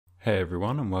Hey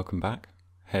everyone and welcome back.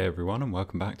 Hey everyone and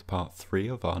welcome back to part 3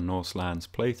 of our Norse lands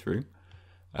playthrough.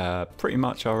 Pretty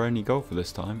much our only goal for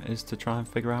this time is to try and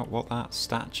figure out what that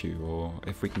statue, or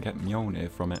if we can get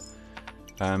Mjolnir from it.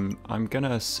 I'm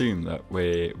gonna assume that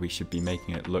we should be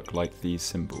making it look like these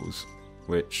symbols,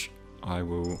 which I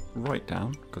will write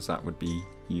down because that would be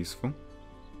useful.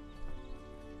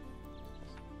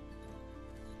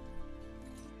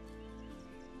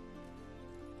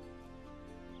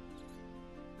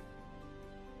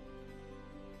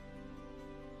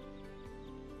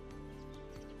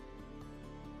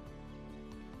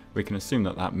 We can assume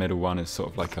that that middle one is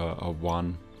sort of like a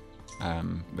 1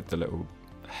 with the little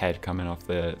head coming off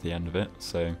the end of it,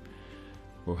 so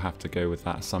we'll have to go with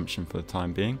that assumption for the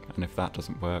time being, and if that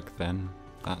doesn't work then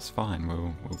that's fine,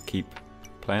 we'll keep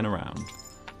playing around.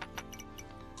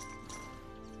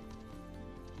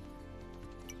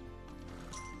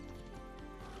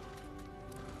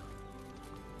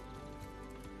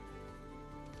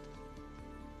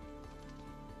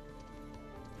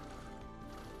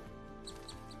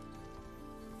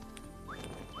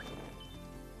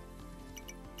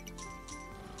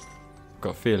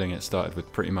 Got a feeling it started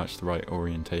with pretty much the right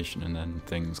orientation and then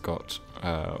things got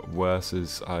worse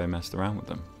as I messed around with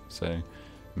them. So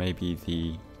maybe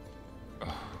the...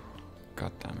 oh,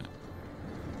 god damn it.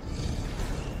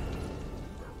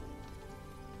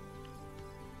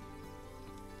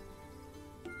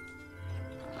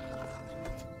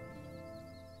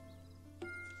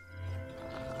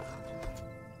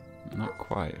 Not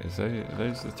quite. Are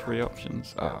those the 3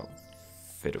 options? Oh,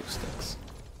 fiddlesticks.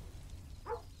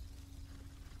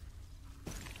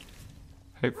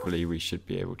 Hopefully we should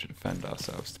be able to defend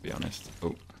ourselves, to be honest.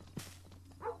 Oh.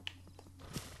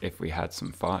 If we had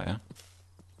some fire.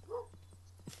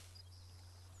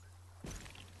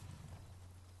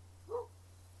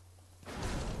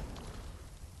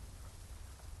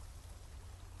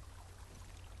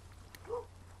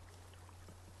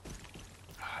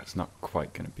 It's not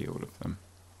quite going to be all of them.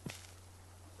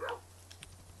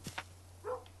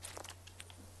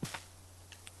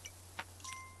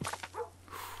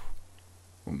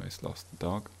 Almost lost the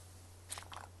dog.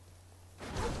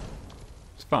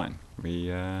 It's fine. We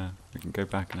can go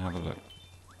back and have a look.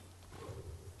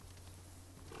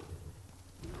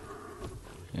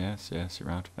 Yes, you're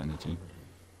out of energy.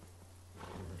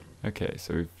 Okay,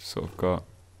 so we've sort of got...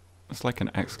 it's like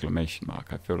an exclamation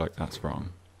mark. I feel like that's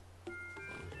wrong.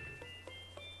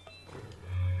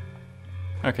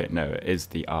 Okay, no, it is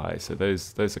the eye. So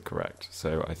those are correct.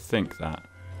 So I think that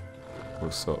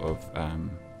will sort of...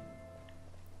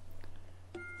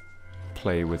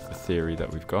 play with the theory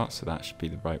that we've got, so that should be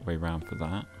the right way round for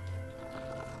that.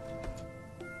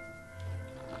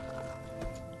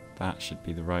 That should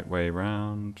be the right way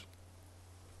round.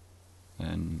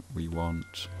 Then we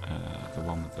want the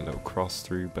one with the little cross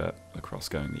through, but the cross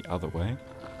going the other way.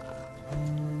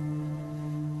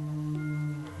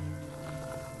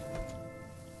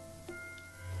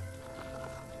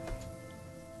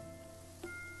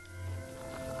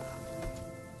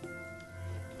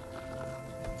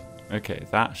 Okay,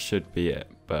 that should be it,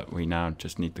 but we now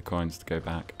just need the coins to go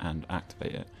back and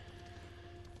activate it.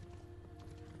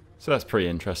 So that's pretty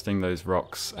interesting. Those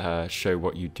rocks show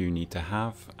what you do need to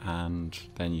have, and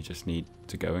then you just need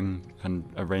to go and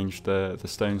arrange the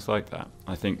stones like that.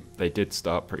 I think they did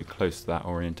start pretty close to that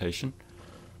orientation,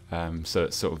 so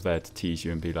it's sort of there to tease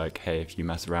you and be like, hey, if you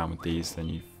mess around with these, then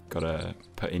you've got to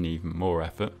put in even more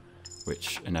effort,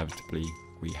 which inevitably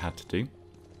we had to do.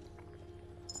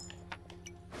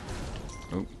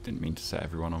 Oh, didn't mean to set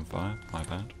everyone on fire, my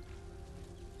bad.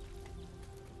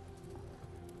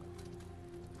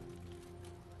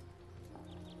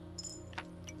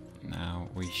 Now,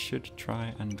 we should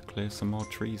try and clear some more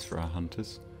trees for our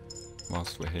hunters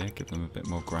whilst we're here, give them a bit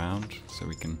more ground so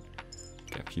we can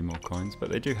get a few more coins. But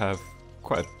they do have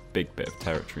quite a big bit of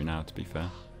territory now, to be fair.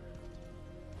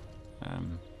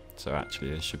 So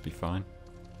actually, they should be fine.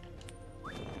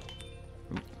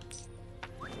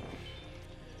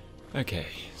 Okay,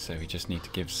 so we just need to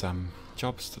give some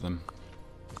jobs to them.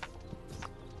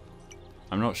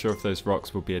 I'm not sure if those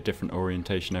rocks will be a different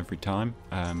orientation every time,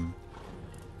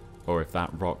 or if that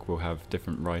rock will have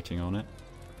different writing on it.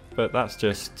 But that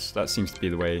seems to be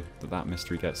the way that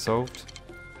mystery gets solved.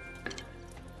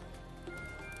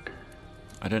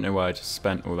 I don't know why I just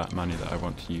spent all that money that I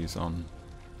want to use on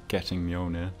getting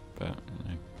Mjolnir, but you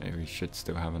know, maybe we should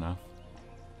still have enough.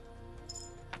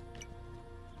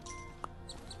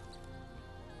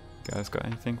 Guys, got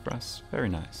anything for us? Very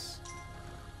nice.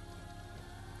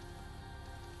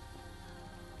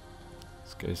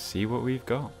 Let's go see what we've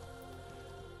got.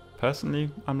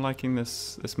 Personally, I'm liking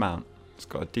this mount. It's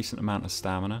got a decent amount of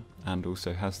stamina and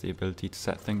also has the ability to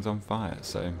set things on fire,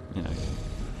 so, you know,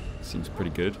 seems pretty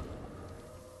good.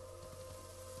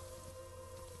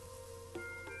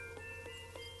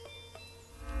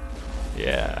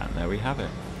 Yeah, and there we have it.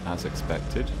 As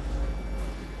expected,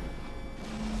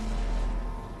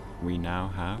 we now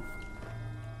have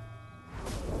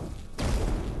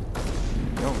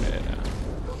Mjolnir.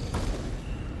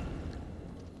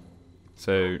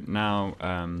 So now,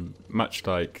 much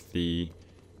like the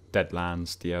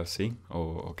Deadlands DLC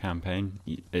or campaign,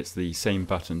 it's the same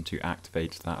button to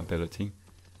activate that ability.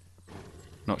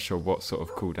 Not sure what sort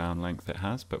of cooldown length it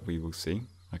has, but we will see.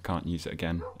 I can't use it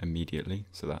again immediately,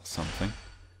 so that's something.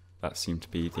 That seemed to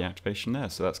be the activation there,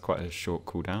 so that's quite a short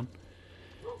cooldown.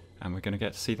 And we're going to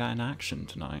get to see that in action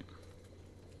tonight.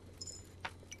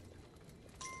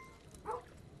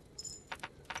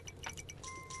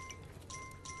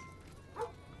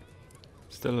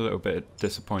 Still a little bit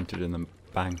disappointed in the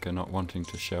banker not wanting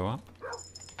to show up.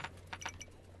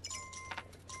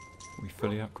 We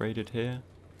fully upgraded here.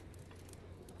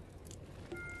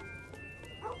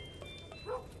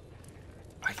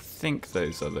 I think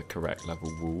those are the correct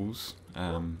level walls,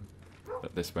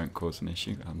 but this won't cause an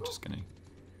issue. I'm just gonna...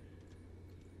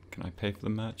 Can I pay for the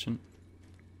merchant?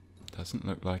 Doesn't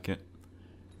look like it.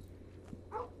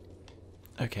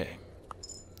 Okay,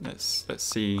 let's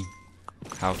see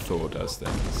how Thor does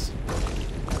things.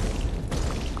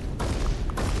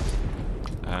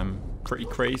 Pretty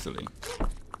crazily.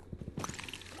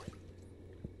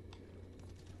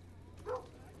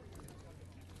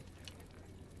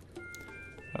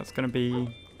 That's going to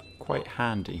be quite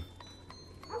handy.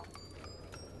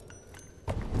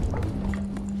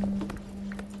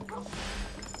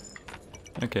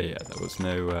 Okay, yeah, there was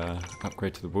no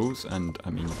upgrade to the walls, and I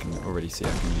mean, you can already see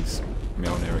I can use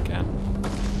Mjolnir again.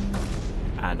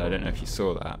 And I don't know if you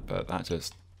saw that, but that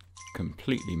just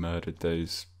completely murdered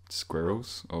those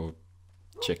squirrels, or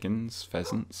chickens,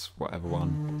 pheasants, whatever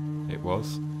one it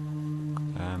was.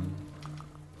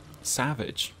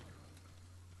 Savage.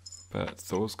 But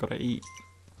Thor's got to eat.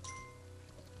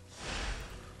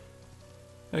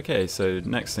 Okay, so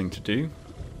next thing to do,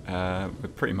 we're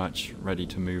pretty much ready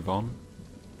to move on.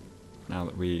 Now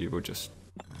that we will just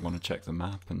want to check the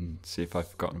map and see if I've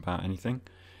forgotten about anything.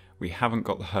 We haven't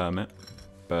got the hermit,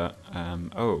 but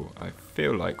oh, I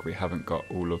feel like we haven't got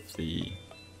all of the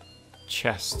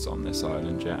chests on this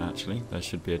island yet, actually. There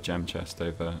should be a gem chest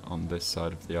over on this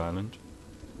side of the island.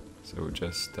 So we'll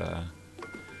just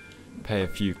pay a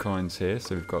few coins here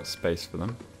so we've got space for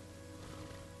them.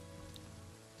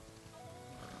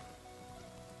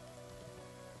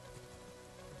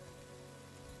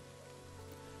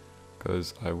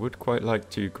 Because I would quite like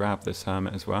to grab this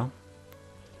hermit as well.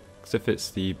 Because if it's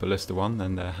the ballista one,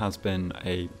 then there has been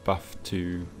a buff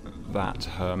to that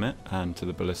hermit and to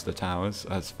the ballista towers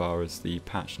as far as the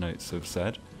patch notes have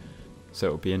said. So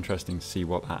it'll be interesting to see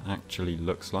what that actually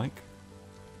looks like.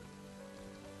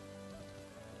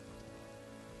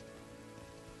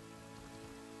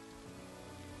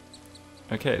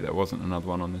 Okay, there wasn't another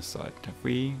one on this side. Have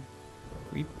we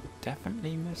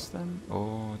definitely missed them?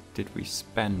 Or did we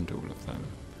spend all of them?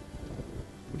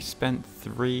 We spent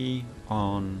 3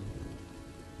 on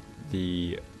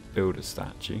the builder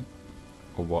statue,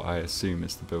 or what I assume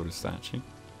is the builder statue.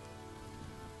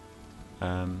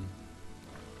 And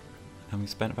we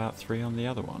spent about 3 on the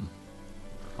other one.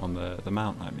 On the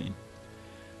mount, I mean.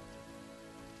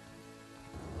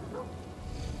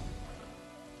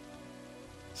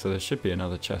 So there should be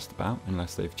another chest about,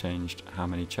 unless they've changed how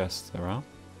many chests there are.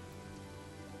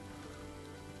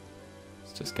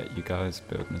 Let's just get you guys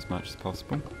building as much as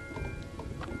possible.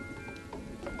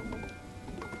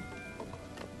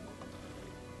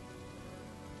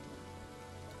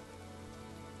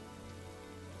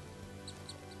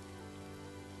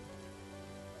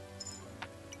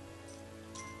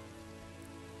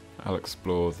 I'll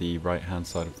explore the right hand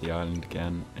side of the island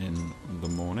again in the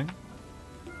morning.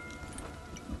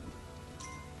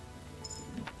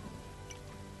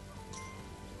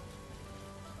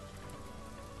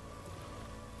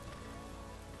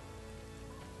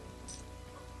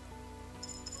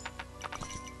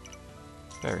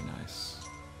 Very nice.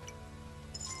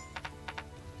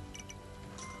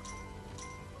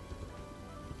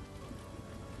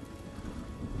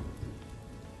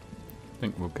 I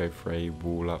think we'll go for a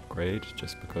wall upgrade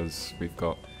just because we've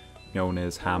got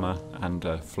Mjolnir's hammer and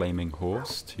a flaming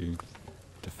horse to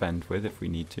defend with if we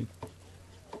need to.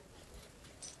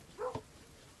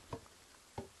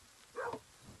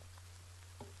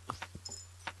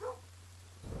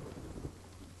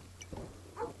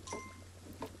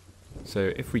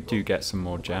 So if we do get some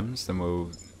more gems, then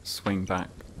we'll swing back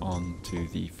on to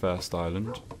the first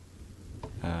island.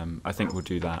 I think we'll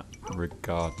do that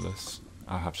regardless.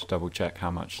 I'll have to double check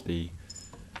how much the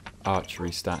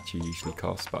archery statue usually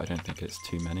costs, but I don't think it's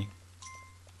too many.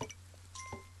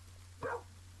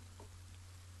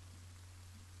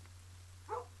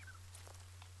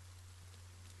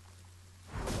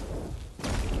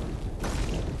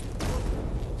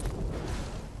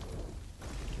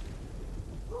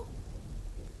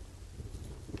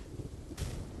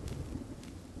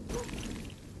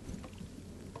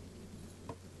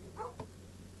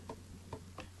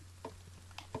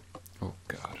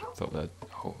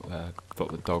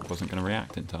 Thought the dog wasn't going to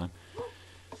react in time.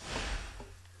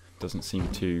 Doesn't seem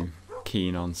too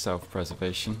keen on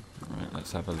self-preservation. Right,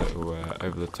 let's have a little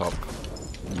over-the-top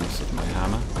use of my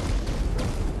hammer.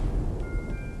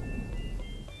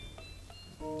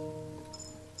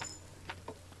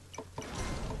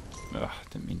 Ugh,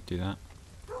 didn't mean to do that.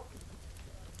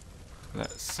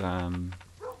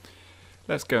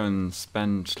 Let's go and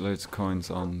spend loads of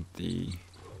coins on the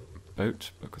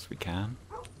boat because we can.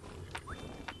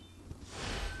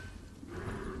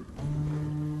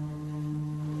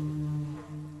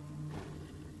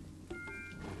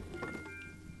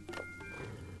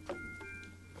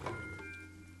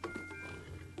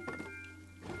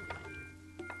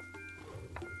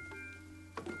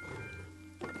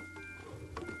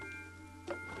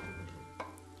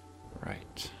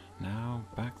 Right, now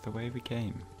back the way we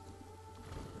came.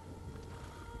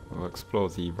 We'll explore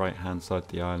the right hand side of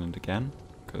the island again,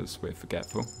 because we're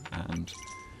forgetful and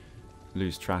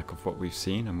lose track of what we've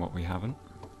seen and what we haven't.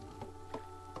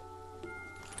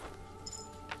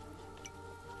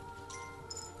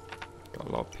 Got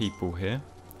a lot of people here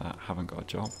that haven't got a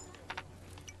job.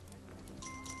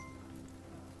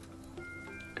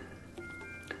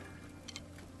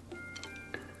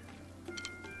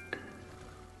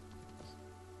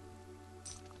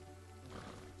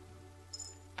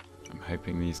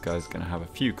 Hoping these guys are going to have a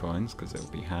few coins because it'll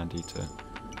be handy to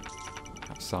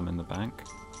have some in the bank.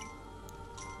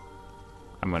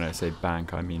 And when I say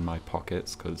bank, I mean my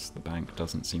pockets, because the bank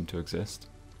doesn't seem to exist.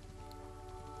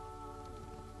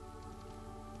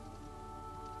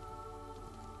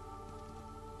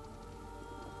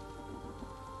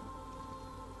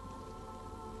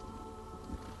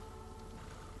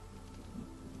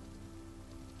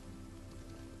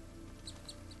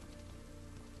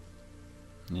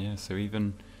 Yeah, so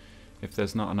even if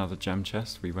there's not another gem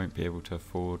chest, we won't be able to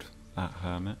afford that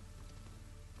hermit.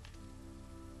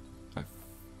 I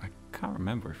can't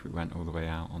remember if we went all the way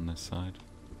out on this side.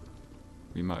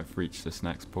 We might have reached this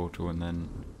next portal and then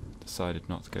decided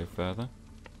not to go further.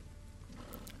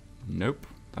 Nope,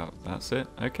 that's it.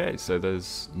 Okay, so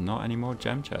there's not any more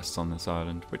gem chests on this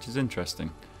island, which is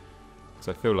interesting. Because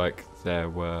I feel like there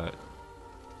were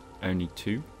only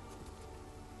 2.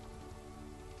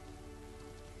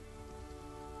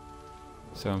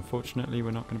 So unfortunately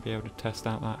we're not going to be able to test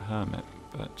out that hermit,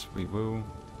 but we will...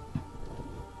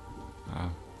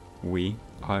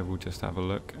 I will just have a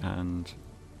look and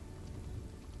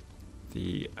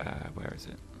the... where is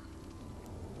it?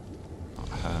 Not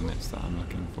hermits that I'm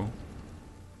looking for.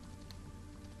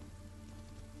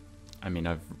 I mean,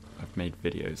 I've made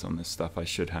videos on this stuff. I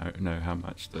should know how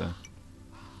much the...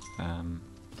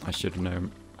 I should know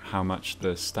how much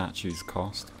the statues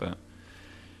cost, but...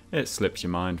 it slips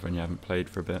your mind when you haven't played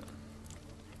for a bit.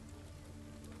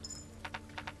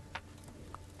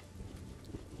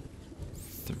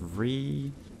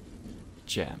 Three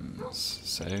gems,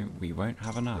 so we won't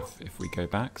have enough if we go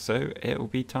back, so it'll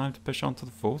be time to push on to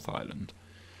the 4th island,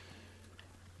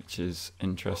 which is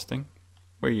interesting.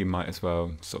 We might as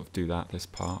well sort of do that this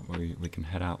part, where we can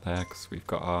head out there, because we've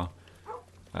got our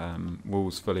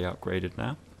walls fully upgraded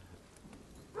now.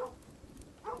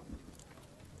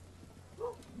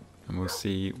 And we'll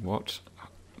see what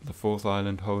the 4th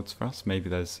island holds for us. Maybe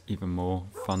there's even more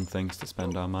fun things to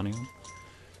spend our money on.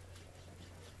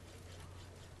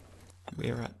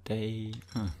 We're at day...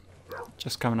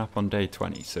 just coming up on day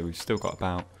 20, so we've still got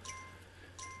about...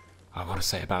 I want to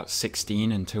say about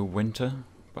 16 until winter,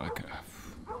 but I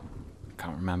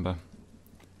can't remember.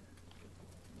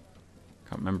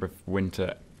 Can't remember if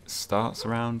winter starts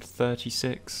around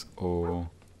 36 or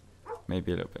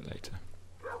maybe a little bit later.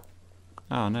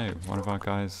 Oh no, one of our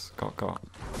guys got.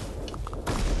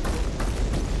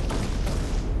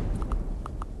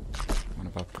 One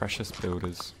of our precious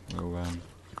builders. We'll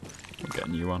get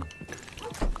a new one.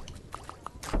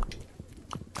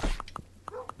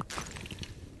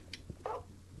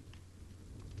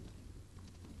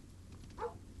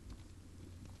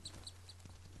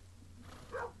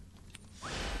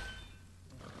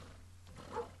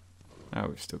 Oh,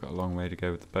 we've still got a long way to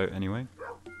go with the boat anyway.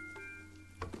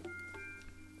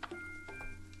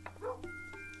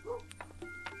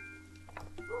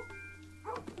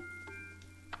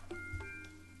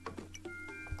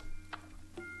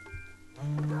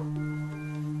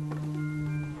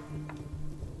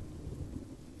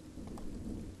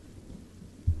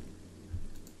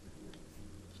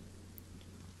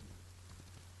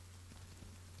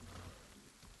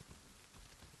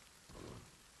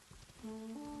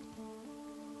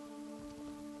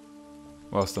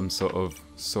 whilst I'm sort of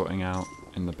sorting out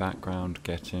in the background,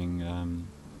 getting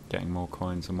more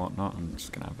coins and whatnot, I'm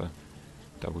just going to have a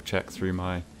double check through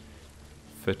my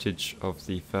footage of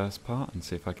the first part and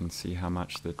see if I can see how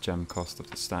much the gem cost of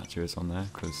the statue is on there,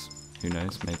 because who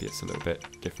knows, maybe it's a little bit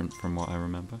different from what I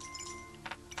remember.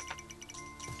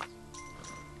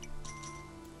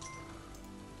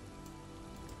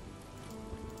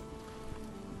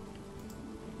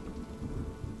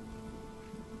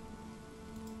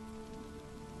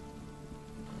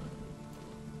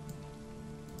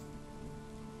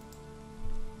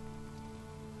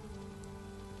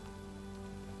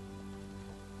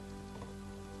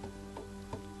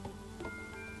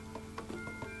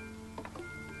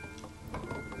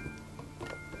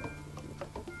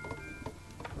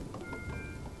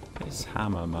 This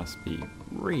hammer must be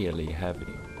really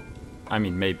heavy. I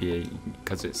mean, maybe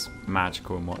because it's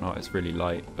magical and whatnot, it's really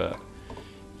light, but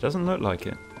it doesn't look like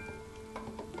it.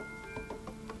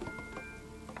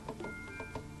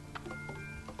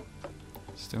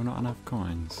 Still not enough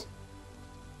coins.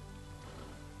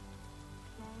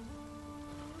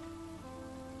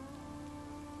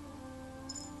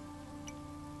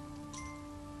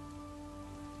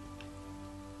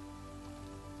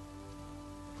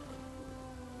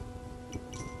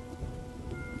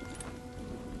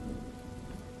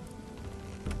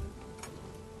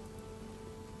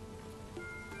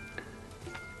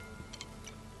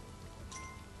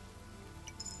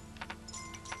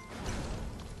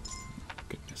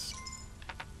 Goodness.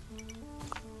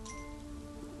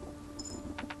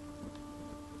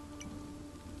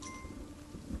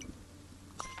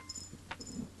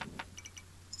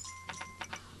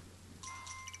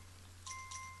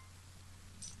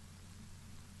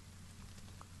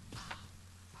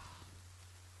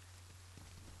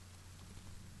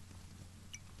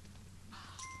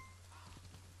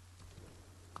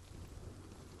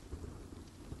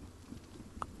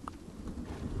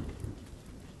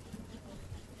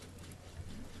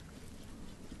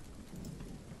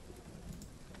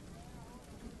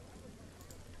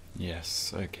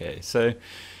 Yes, okay, so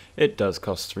it does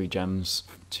cost 3 gems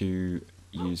to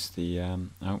use the,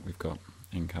 oh, we've got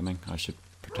incoming. I should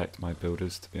protect my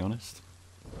builders, to be honest.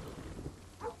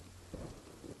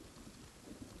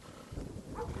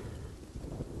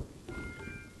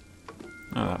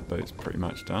 Oh, that boat's pretty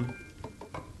much done.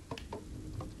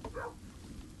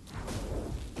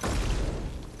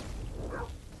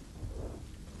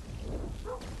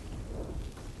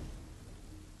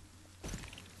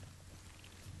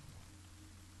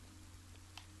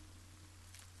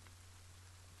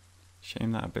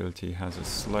 Shame that ability has a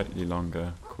slightly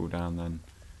longer cooldown than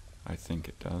I think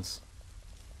it does.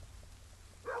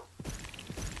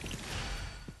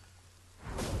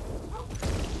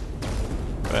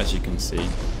 But as you can see,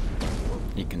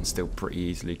 you can still pretty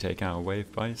easily take out a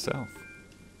wave by yourself.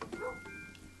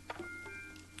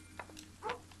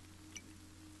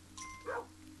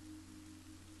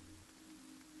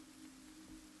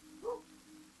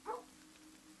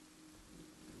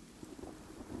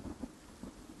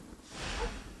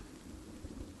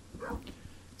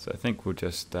 So I think we'll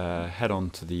just head on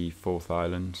to the 4th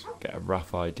island, get a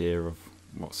rough idea of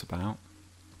what's about.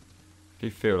 I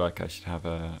do feel like I should have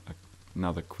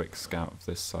another quick scout of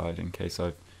this side in case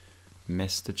I've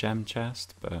missed a gem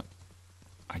chest, but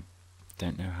I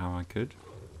don't know how I could.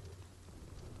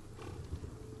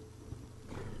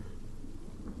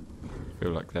 I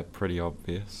feel like they're pretty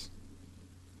obvious.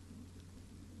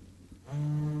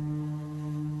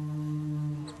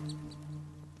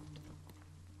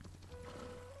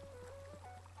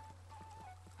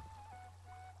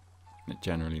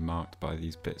 Generally marked by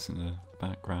these bits in the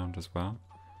background as well.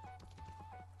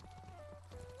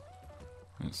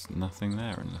 There's nothing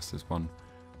there unless there's one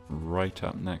right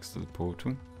up next to the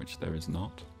portal, which there is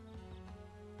not.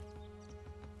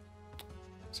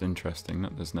 It's interesting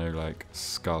that there's no like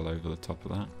skull over the top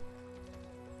of that.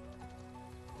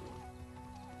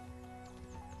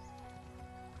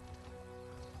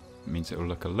 It means it will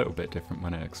look a little bit different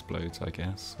when it explodes, I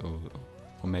guess,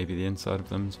 or maybe the inside of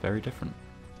them is very different.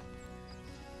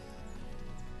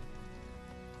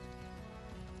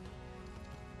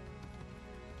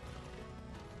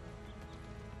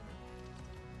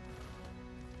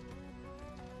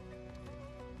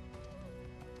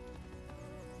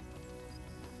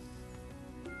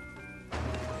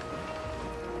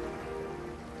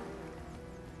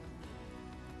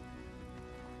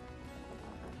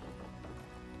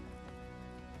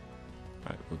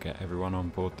 Right, we'll get everyone on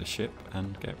board the ship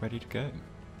and get ready to go.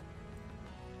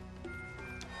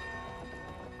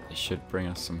 It should bring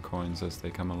us some coins as they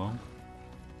come along.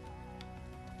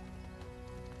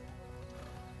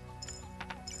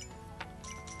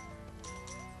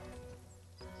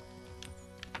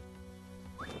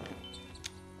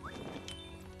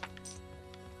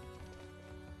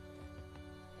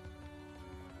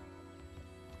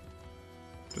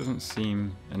 Doesn't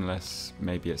seem, unless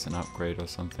maybe it's an upgrade or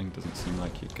something, doesn't seem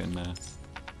like you can...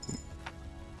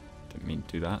 didn't mean to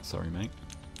do that, sorry mate.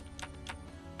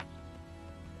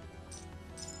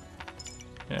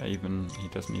 Yeah, even he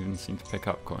doesn't even seem to pick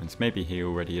up coins. Maybe he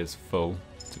already is full.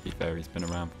 To be fair, he's been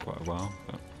around for quite a while,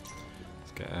 but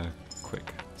let's get a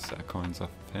quick set of coins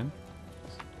off of him.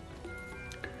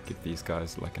 Give these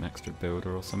guys like an extra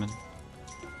builder or something.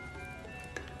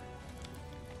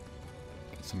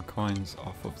 Get some coins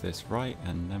off of this right,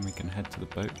 and then we can head to the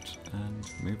boat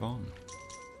and move on.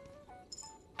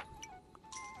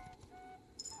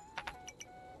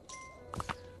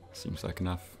 Seems like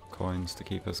enough coins to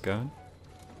keep us going.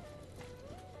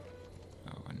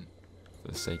 Oh, and for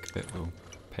the sake of it, we'll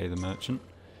pay the merchant.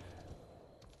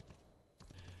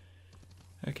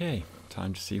 Okay,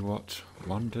 time to see what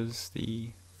wonders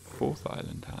the fourth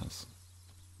island has.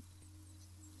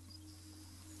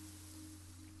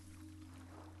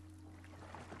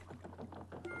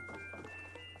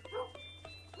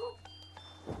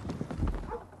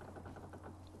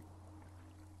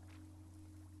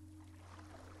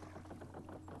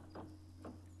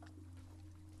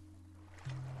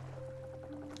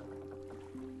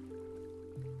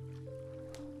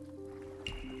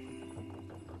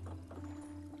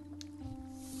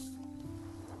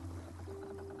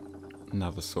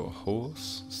 Another sort of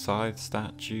horse, scythe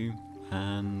statue,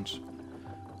 and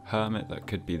hermit that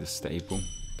could be the stable.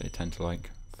 They tend to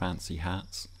like fancy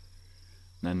hats.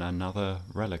 And then another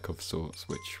relic of sorts,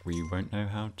 which we won't know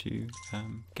how to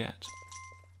get.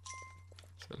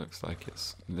 So it looks like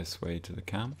it's this way to the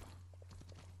camp.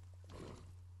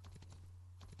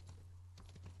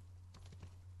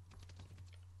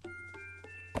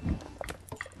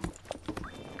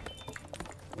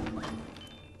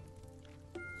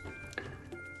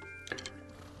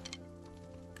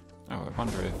 Oh, I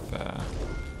wonder if it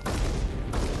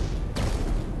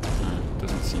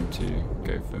doesn't seem to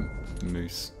go for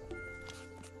moose.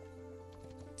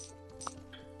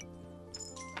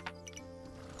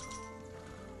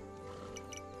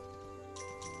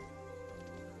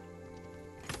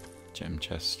 Gem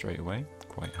chest straight away,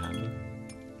 quite handy.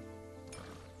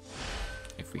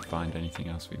 If we find anything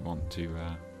else we want to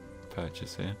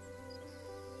purchase here.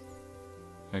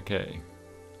 Okay.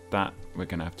 That we're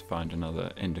going to have to find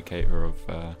another indicator of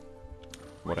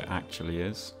what it actually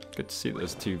is. Good to see that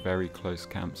there's two very close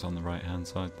camps on the right hand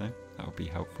side though. That will be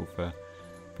helpful for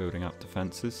building up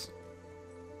defences.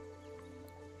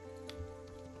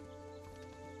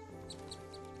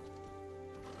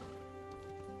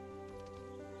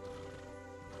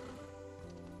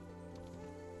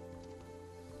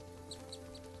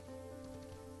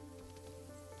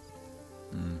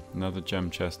 Another gem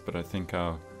chest, but I think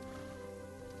our...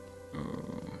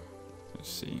 let's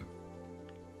see.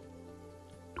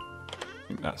 I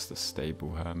think that's the stable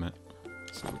hermit.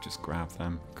 So we'll just grab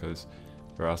them because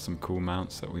there are some cool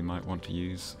mounts that we might want to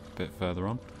use a bit further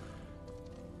on.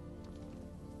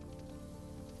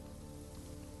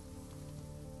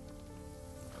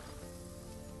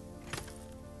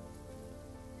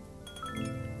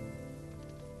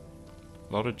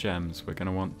 A lot of gems. We're going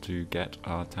to want to get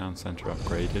our town centre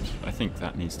upgraded. I think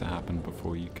that needs to happen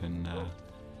before you can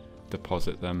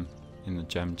deposit them in the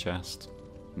gem chest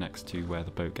next to where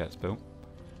the boat gets built.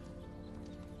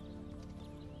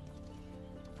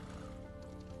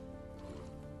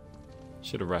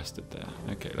 Should have rested there.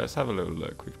 Okay, let's have a little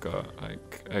look. We've got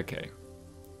like, okay,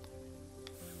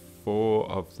 4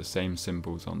 of the same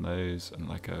symbols on those and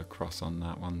like a cross on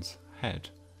that one's head.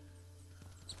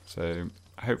 So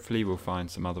hopefully we'll find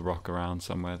some other rock around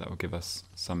somewhere that will give us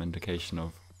some indication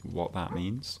of what that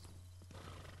means.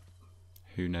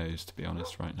 Who knows, to be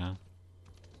honest, right now.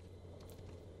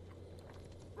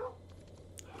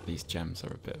 These gems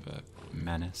are a bit of a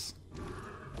menace.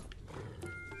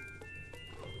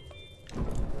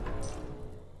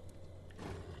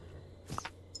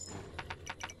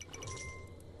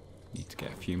 Need to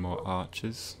get a few more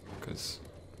archers, because,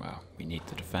 well, we need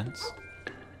the defense.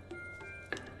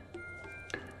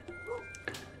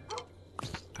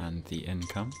 And the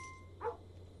income.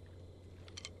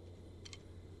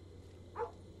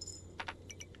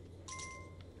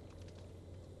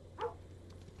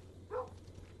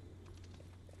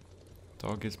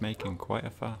 Dog is making quite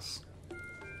a fuss.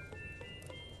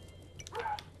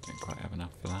 Don't quite have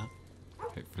enough for that.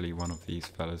 Hopefully one of these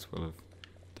fellas will have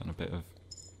done a bit of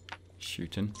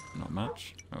shooting. Not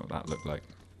much. Oh, that looked like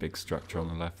a big structure on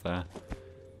the left there.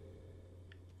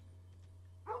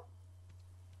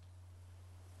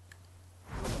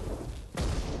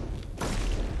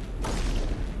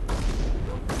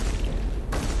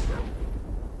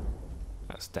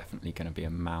 Definitely going to be a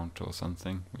mount or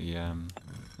something. We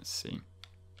Let's see.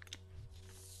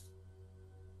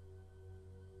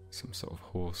 Some sort of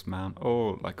horse mount,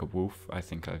 or like a wolf. I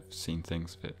think I've seen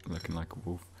things of it looking like a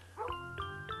wolf.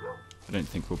 I don't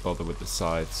think we'll bother with the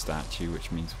scythe statue,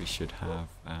 which means we should have,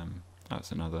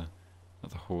 that's another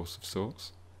horse of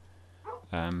sorts.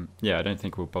 Yeah, I don't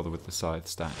think we'll bother with the scythe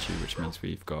statue, which means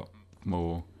we've got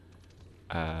more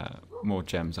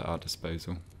gems at our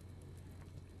disposal.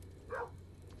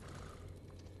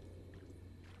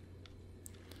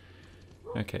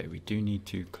 Okay, we do need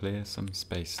to clear some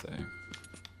space though,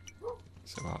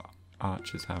 so our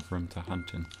archers have room to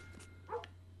hunt in.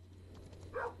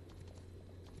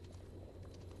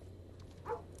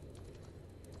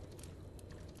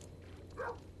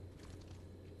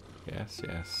 Yes,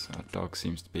 yes, our dog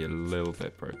seems to be a little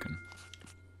bit broken.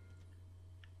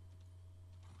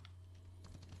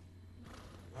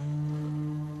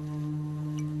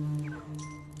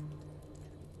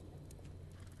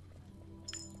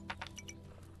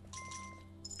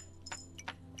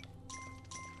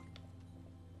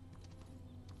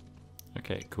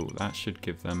 Okay, cool. That should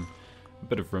give them a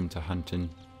bit of room to hunt in,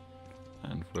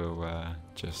 and we'll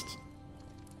just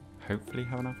hopefully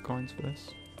have enough coins for this.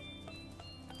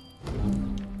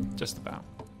 Just about.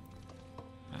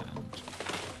 And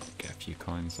get a few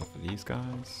coins off of these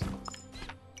guys.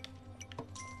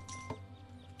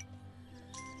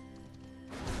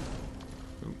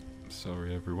 Ooh,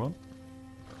 sorry everyone.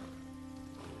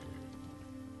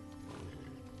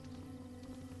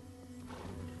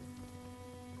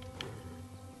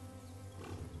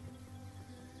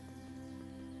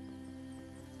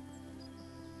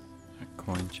 A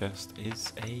coin chest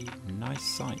is a nice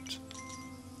sight.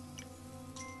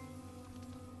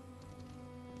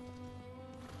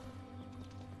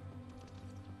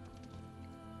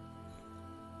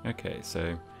 Okay,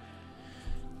 so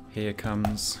here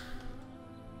comes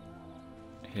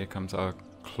our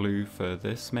clue for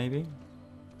this, maybe?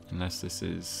 Unless this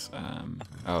is,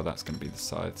 oh, that's going to be the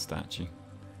scythe statue.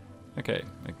 Okay,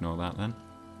 ignore that then.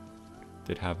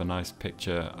 Did have a nice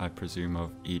picture, I presume,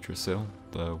 of Yggdrasil,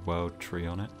 the world tree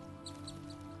on it.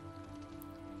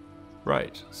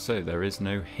 Right, so there is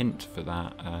no hint for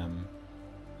that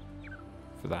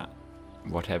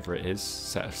whatever it is,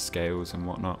 set of scales and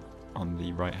whatnot, on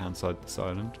the right hand side of this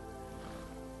island.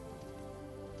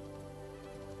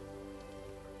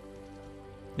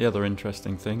 The other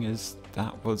interesting thing is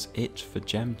that was it for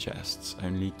gem chests,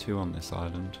 only 2 on this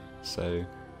island, so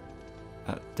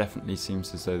that definitely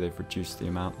seems as though they've reduced the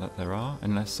amount that there are,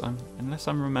 unless I'm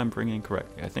remembering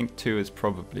incorrectly. I think 2 is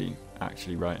probably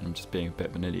actually right, and I'm just being a bit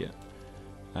of an idiot.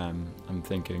 I'm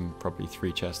thinking probably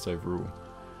 3 chests overall.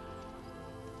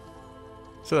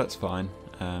 So that's fine,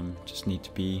 just need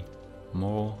to be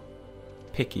more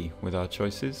picky with our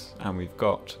choices, and we've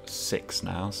got 6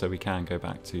 now, so we can go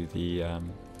back to the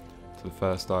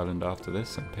first island after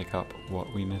this and pick up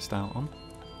what we missed out on.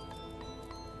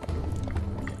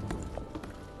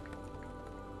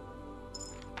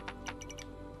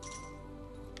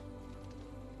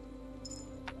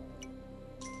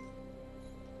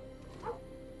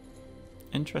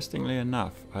 Interestingly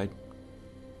enough, I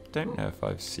don't know if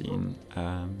I've seen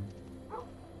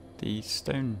the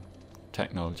stone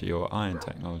technology or iron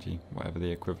technology, whatever the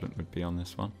equivalent would be on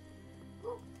this one.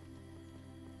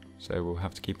 So we'll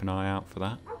have to keep an eye out for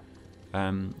that.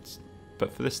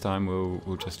 But for this time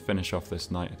we'll just finish off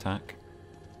this night attack,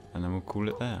 and then we'll call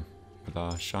it there with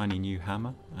our shiny new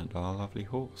hammer and our lovely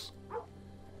horse.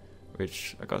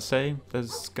 Which, I gotta say,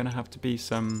 there's gonna have to be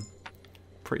some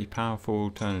pretty powerful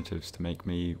alternatives to make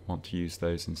me want to use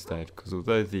those instead, because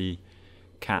although the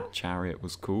cat chariot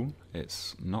was cool,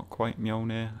 it's not quite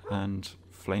Mjolnir and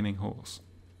flaming horse.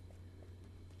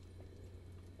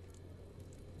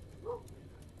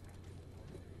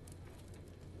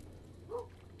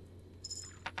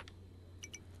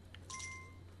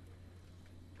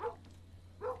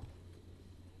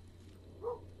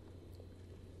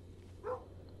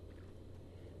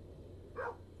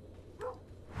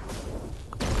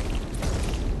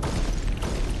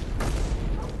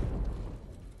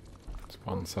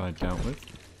 One side dealt with.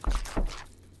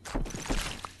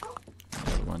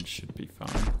 The other one should be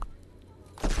fine.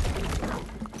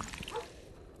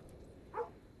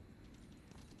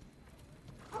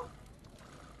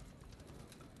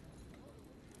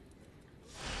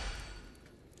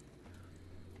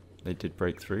 They did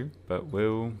break through, but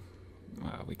well,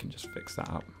 we can just fix that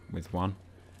up with one.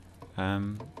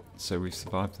 So we've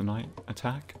survived the night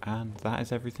attack, and that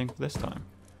is everything for this time.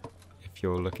 If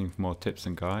you're looking for more tips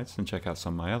and guides, then check out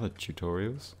some of my other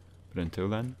tutorials. But until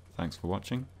then, thanks for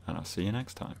watching, and I'll see you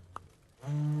next time.